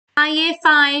Year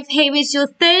 5, here is your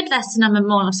third lesson on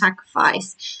memorial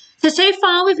sacrifice. So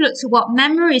far we've looked at what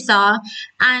memories are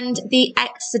and the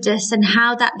Exodus and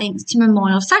how that links to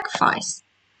memorial sacrifice.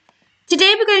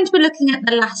 Today we're going to be looking at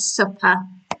the Last Supper.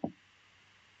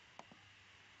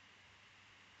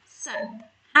 So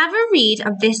have a read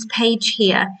of this page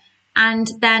here,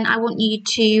 and then I want you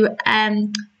to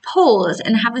pause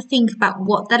and have a think about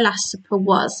what the Last Supper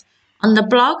was. On the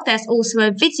blog there's also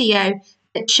a video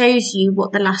that shows you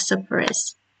what the Last Supper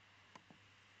is.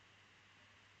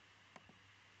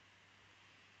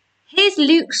 Here's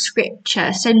Luke's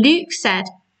scripture. So Luke said,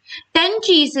 "Then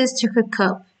Jesus took a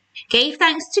cup, gave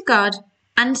thanks to God,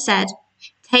 and said,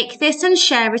 'Take this and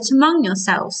share it among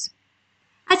yourselves.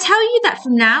 I tell you that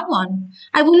from now on,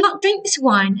 I will not drink this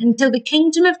wine until the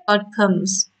kingdom of God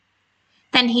comes.'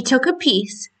 Then he took a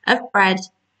piece of bread,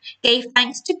 gave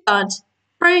thanks to God,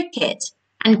 broke it,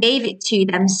 and gave it to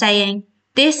them, saying,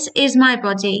 'This is my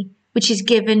body, which is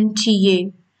given to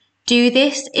you. Do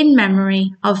this in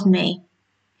memory of me.'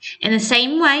 In the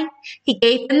same way, he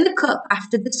gave them the cup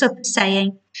after the supper,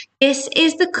 saying, 'This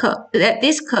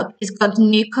cup is God's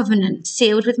new covenant,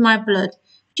 sealed with my blood,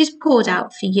 which is poured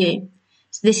out for you.'"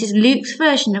 So this is Luke's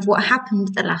version of what happened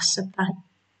at the Last Supper.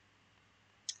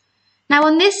 Now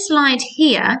on this slide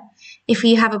here, if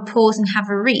you have a pause and have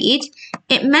a read,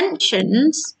 it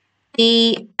mentions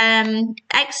the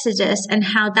Exodus and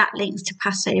how that links to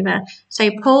Passover. So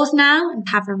pause now and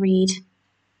have a read.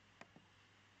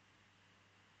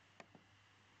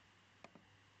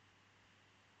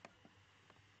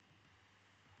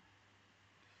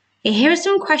 Okay, here are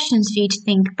some questions for you to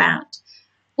think about.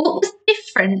 What was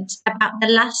different about the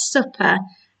Last Supper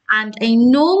and a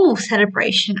normal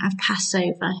celebration of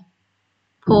Passover?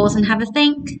 Pause and have a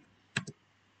think.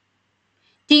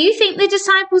 Do you think the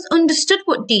disciples understood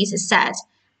what Jesus said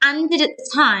and did at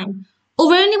the time,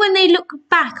 or only when they look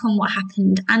back on what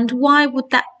happened, and why would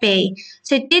that be?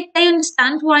 So did they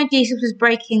understand why Jesus was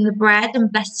breaking the bread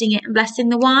and blessing it and blessing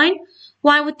the wine?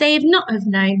 Why would they not have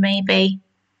known, maybe?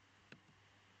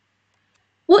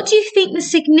 What do you think the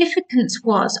significance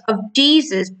was of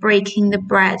Jesus breaking the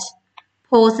bread?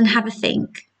 Pause and have a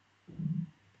think.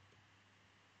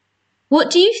 What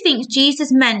do you think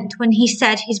Jesus meant when he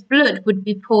said his blood would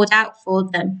be poured out for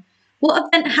them? What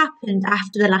event happened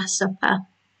after the Last Supper?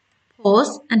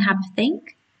 Pause and have a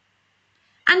think.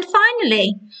 And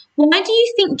finally, why do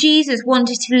you think Jesus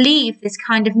wanted to leave this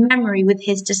kind of memory with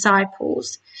his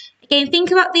disciples? Again,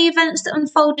 think about the events that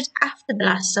unfolded after the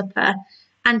Last Supper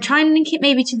and try and link it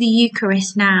maybe to the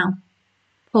Eucharist now.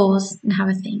 Pause and have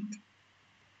a think.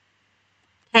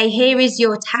 Okay, here is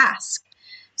your task.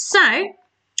 So,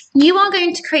 you are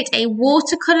going to create a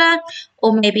watercolour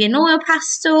or maybe an oil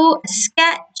pastel, a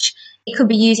sketch. It could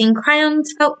be using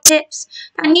crayons, felt tips.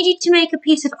 But I need you to make a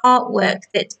piece of artwork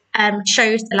that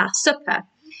shows the Last Supper.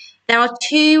 There are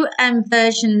two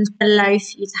versions below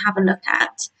for you to have a look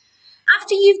at.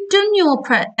 After you've done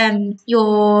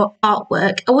your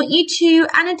artwork, I want you to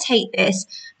annotate this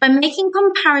by making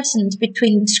comparisons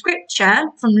between the scripture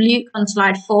from Luke on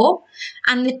slide 4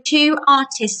 and the two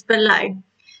artists below.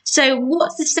 So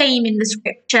what's the same in the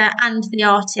scripture and the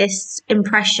artist's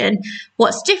impression?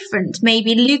 What's different?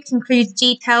 Maybe Luke includes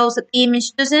details that the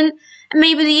image doesn't, and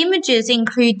maybe the images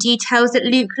include details that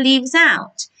Luke leaves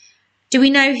out. Do we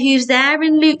know who's there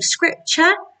in Luke's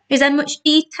scripture? Is there much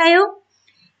detail?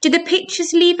 Do the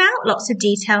pictures leave out lots of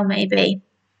detail maybe?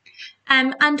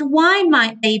 And why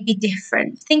might they be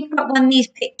different? Think about when these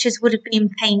pictures would have been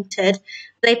painted. Were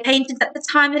they painted at the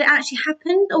time that it actually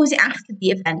happened, or was it after the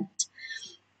event?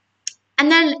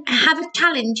 And then have a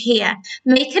challenge here.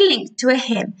 Make a link to a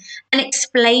hymn and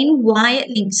explain why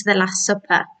it links to the Last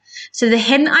Supper. So the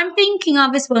hymn that I'm thinking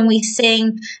of is when we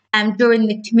sing during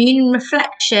the communion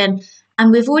reflection,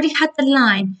 and we've already had the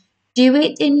line, "Do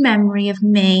it in memory of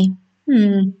me."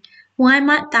 Why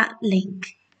might that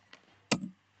link?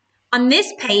 On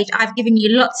this page, I've given you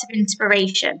lots of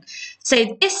inspiration.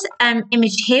 So this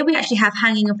image here, we actually have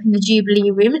hanging up in the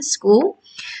Jubilee room at school.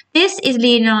 This is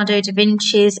Leonardo da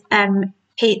Vinci's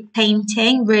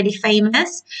painting, really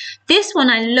famous. This one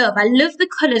I love. I love the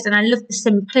colours and I love the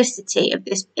simplicity of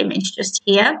this image just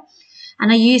here.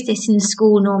 And I use this in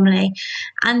school normally.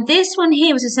 And this one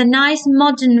here was just a nice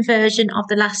modern version of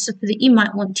the Last Supper that you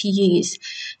might want to use.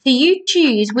 So you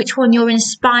choose which one you're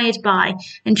inspired by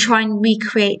and try and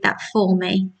recreate that for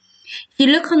me. If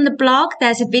you look on the blog,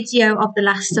 there's a video of the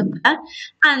Last Supper,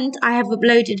 and I have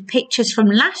uploaded pictures from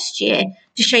last year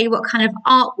to show you what kind of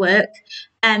artwork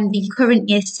the current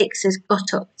Year 6ers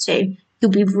got up to. You'll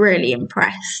be really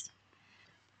impressed.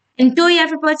 Enjoy,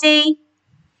 everybody.